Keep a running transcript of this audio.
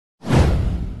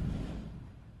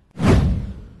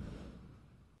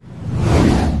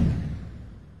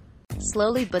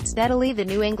Slowly but steadily the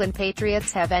New England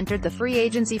Patriots have entered the free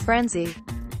agency frenzy.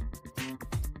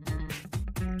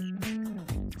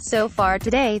 So far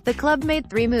today, the club made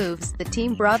 3 moves. The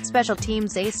team brought special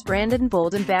teams ace Brandon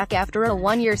Bolden back after a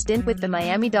 1-year stint with the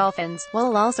Miami Dolphins,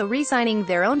 while also re-signing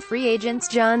their own free agents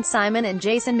John Simon and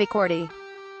Jason McCourty.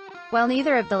 While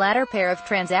neither of the latter pair of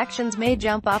transactions may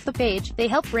jump off the page, they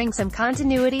help bring some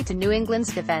continuity to New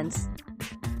England's defense.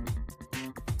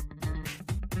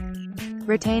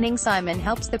 Retaining Simon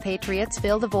helps the Patriots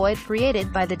fill the void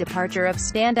created by the departure of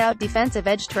standout defensive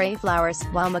edge Trey Flowers,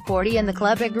 while McCourty and the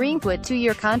club agreeing to a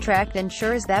 2-year contract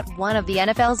ensures that one of the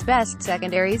NFL's best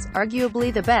secondaries,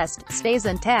 arguably the best, stays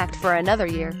intact for another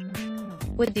year.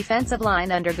 With defensive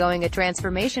line undergoing a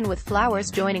transformation with Flowers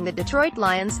joining the Detroit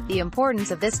Lions, the importance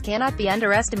of this cannot be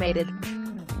underestimated.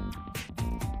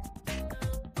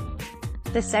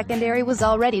 The secondary was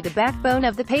already the backbone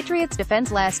of the Patriots'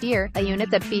 defense last year, a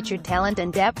unit that featured talent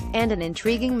and depth, and an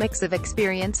intriguing mix of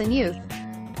experience and youth.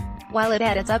 While it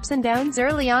had its ups and downs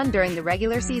early on during the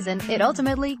regular season, it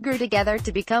ultimately grew together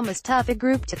to become as tough a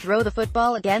group to throw the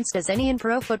football against as any in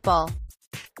pro football.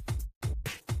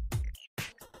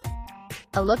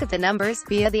 A look at the numbers,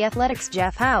 via The Athletic's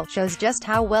Jeff Howe, shows just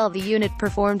how well the unit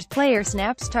performed. Player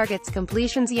snaps, targets,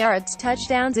 completions, yards,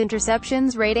 touchdowns,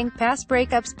 interceptions, rating, pass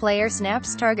breakups. Player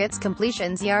snaps, targets,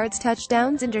 completions, yards,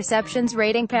 touchdowns, interceptions,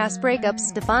 rating, pass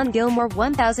breakups. Stephon Gilmore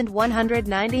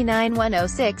 1199,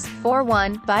 106,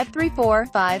 41, 534,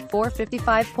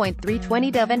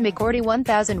 5455.320. Devin McCourty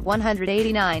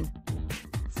 1189.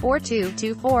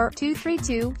 4224,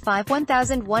 232,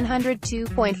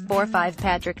 1102.45.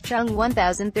 Patrick Chung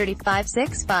 1035,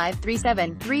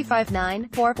 6537, 359,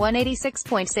 4,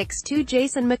 186.62.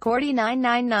 Jason McCourty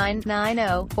 999,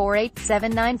 90,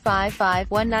 48795,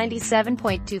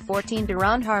 197.214.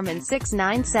 Deron Harmon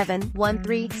 697,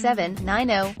 137,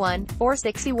 90, 1,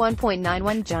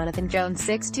 461.91. Jonathan Jones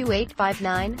 628,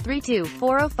 5932,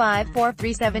 405,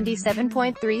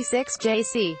 4377.36.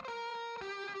 JC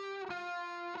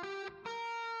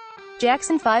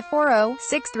Jackson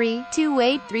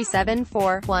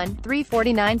 540-63-28-374-1,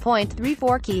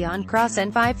 349.34. Keon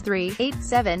Crossan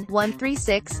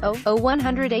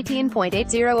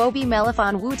 53-87-136-0-118.80. Obi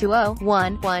Melifon Wu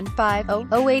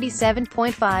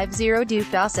 2-0-1-1-5-0-087.50. Duke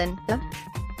Dawson. The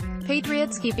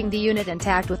Patriots keeping the unit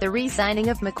intact with the re-signing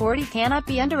of McCourty cannot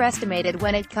be underestimated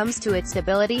when it comes to its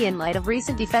stability in light of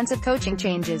recent defensive coaching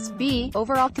changes. B.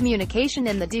 Overall communication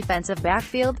in the defensive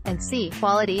backfield, and C.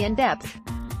 Quality and depth.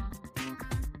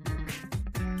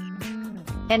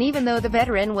 And even though the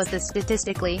veteran was the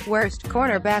statistically worst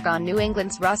cornerback on New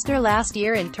England's roster last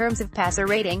year in terms of passer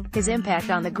rating, his impact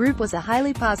on the group was a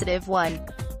highly positive one.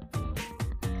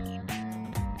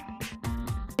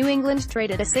 New England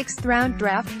traded a 6th-round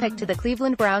draft pick to the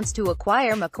Cleveland Browns to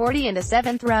acquire McCourty and a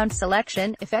 7th-round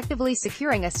selection, effectively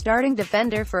securing a starting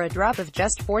defender for a drop of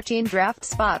just 14 draft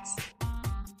spots.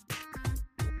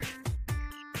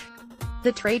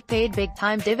 The trade paid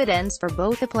big-time dividends for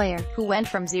both the player, who went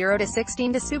from 0 to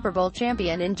 16 to Super Bowl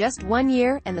champion in just 1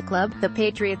 year, and the club. The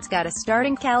Patriots got a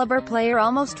starting-caliber player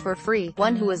almost for free,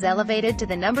 one who was elevated to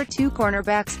the number 2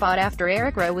 cornerback spot after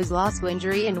Eric Rowe was lost to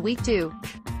injury in Week 2.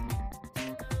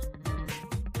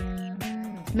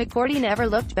 McCourty never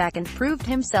looked back and proved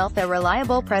himself a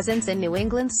reliable presence in New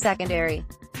England's secondary.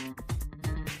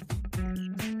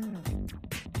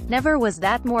 Never was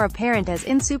that more apparent as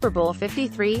in Super Bowl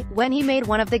 53, when he made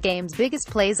one of the game's biggest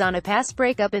plays on a pass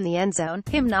breakup in the end zone.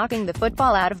 Him knocking the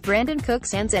football out of Brandon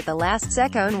Cook's hands at the last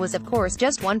second was of course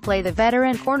just one play the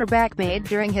veteran cornerback made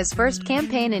during his first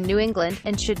campaign in New England,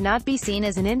 and should not be seen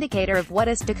as an indicator of what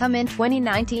is to come in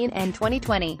 2019 and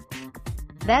 2020.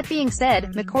 That being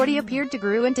said, McCourty appeared to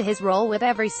grow into his role with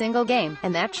every single game,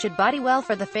 and that should bode well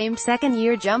for the famed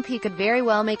second-year jump he could very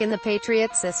well make in the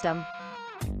Patriots system.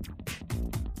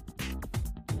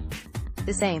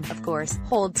 The same, of course,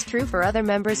 holds true for other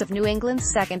members of New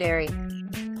England's secondary.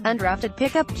 Undrafted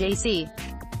pickup J.C.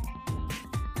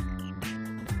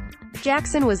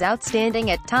 Jackson was outstanding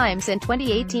at times in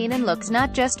 2018 and looks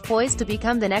not just poised to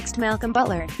become the next Malcolm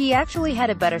Butler, he actually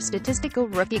had a better statistical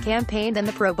rookie campaign than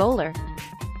the Pro Bowler.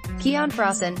 Keon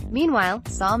Crossan, meanwhile,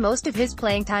 saw most of his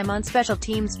playing time on special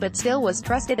teams but still was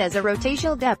trusted as a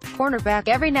rotational depth cornerback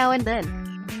every now and then.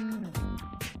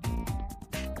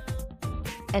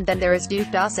 And then there is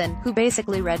Duke Dawson, who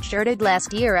basically redshirted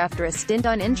last year after a stint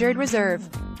on injured reserve.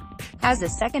 As a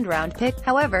second-round pick,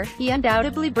 however, he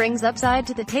undoubtedly brings upside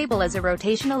to the table as a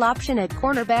rotational option at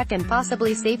cornerback and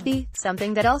possibly safety,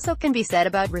 something that also can be said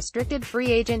about restricted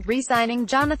free agent re-signing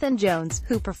Jonathan Jones,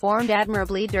 who performed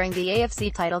admirably during the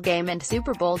AFC title game and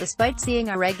Super Bowl despite seeing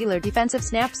irregular defensive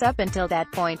snaps up until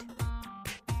that point.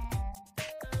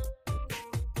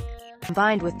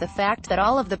 Combined with the fact that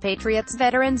all of the Patriots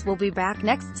veterans will be back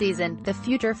next season, the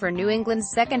future for New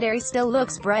England's secondary still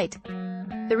looks bright.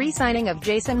 The re-signing of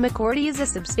Jason McCourty is a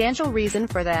substantial reason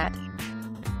for that.